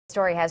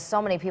Story has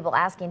so many people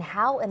asking,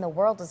 how in the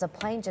world does a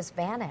plane just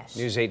vanish?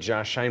 News 8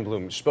 Josh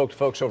Scheinblum spoke to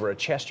folks over at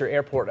Chester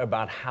Airport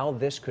about how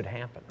this could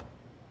happen.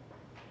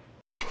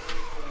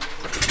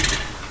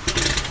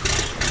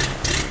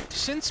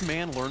 Since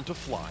man learned to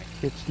fly,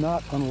 it's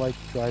not unlike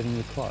driving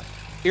a car.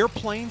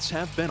 Airplanes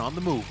have been on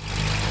the move.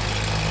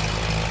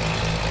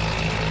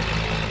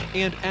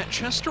 And at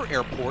Chester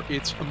Airport,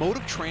 it's a mode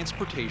of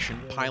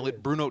transportation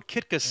pilot Bruno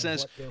Kitka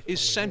says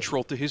is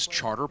central to his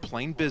charter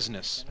plane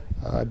business.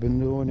 I've been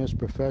doing this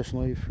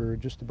professionally for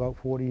just about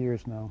 40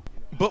 years now.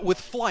 But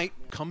with flight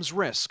comes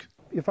risk.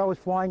 If I was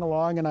flying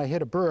along and I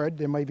hit a bird,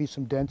 there might be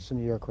some dents in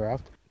the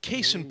aircraft.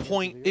 Case in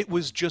point, it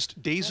was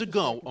just days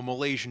ago a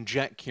Malaysian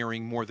jet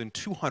carrying more than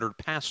 200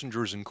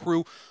 passengers and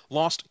crew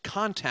lost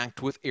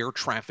contact with air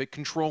traffic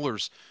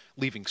controllers,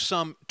 leaving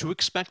some to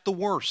expect the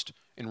worst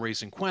and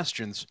raising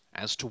questions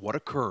as to what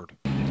occurred.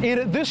 And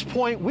at this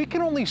point, we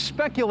can only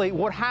speculate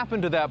what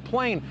happened to that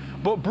plane,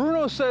 but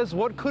Bruno says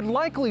what could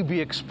likely be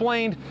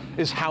explained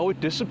is how it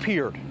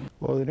disappeared.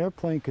 Well, an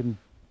airplane can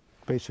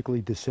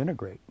basically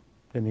disintegrate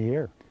in the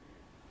air.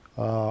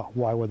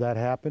 Why would that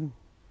happen?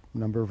 A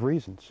number of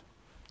reasons.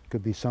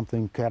 Could be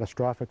something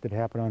catastrophic that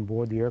happened on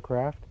board the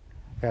aircraft.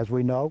 As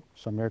we know,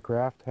 some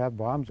aircraft have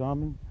bombs on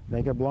them,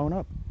 they get blown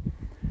up.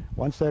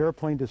 Once that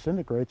airplane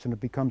disintegrates and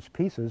it becomes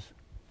pieces,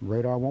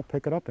 radar won't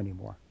pick it up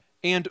anymore.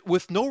 And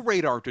with no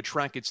radar to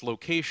track its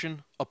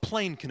location, a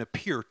plane can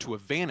appear to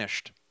have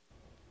vanished.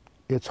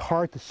 It's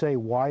hard to say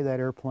why that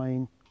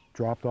airplane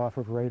dropped off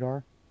of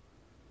radar.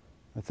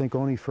 I think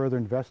only further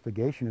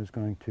investigation is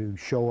going to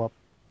show up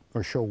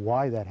or show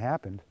why that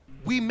happened.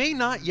 We may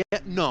not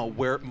yet know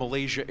where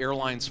Malaysia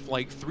Airlines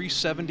Flight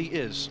 370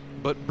 is,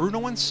 but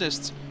Bruno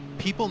insists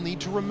people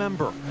need to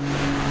remember.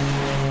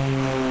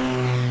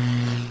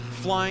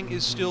 Flying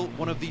is still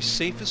one of the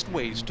safest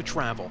ways to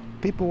travel.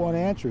 People want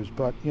answers,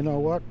 but you know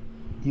what?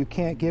 You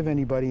can't give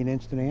anybody an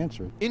instant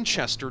answer. In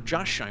Chester,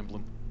 Josh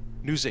Scheinblum,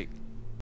 News 8.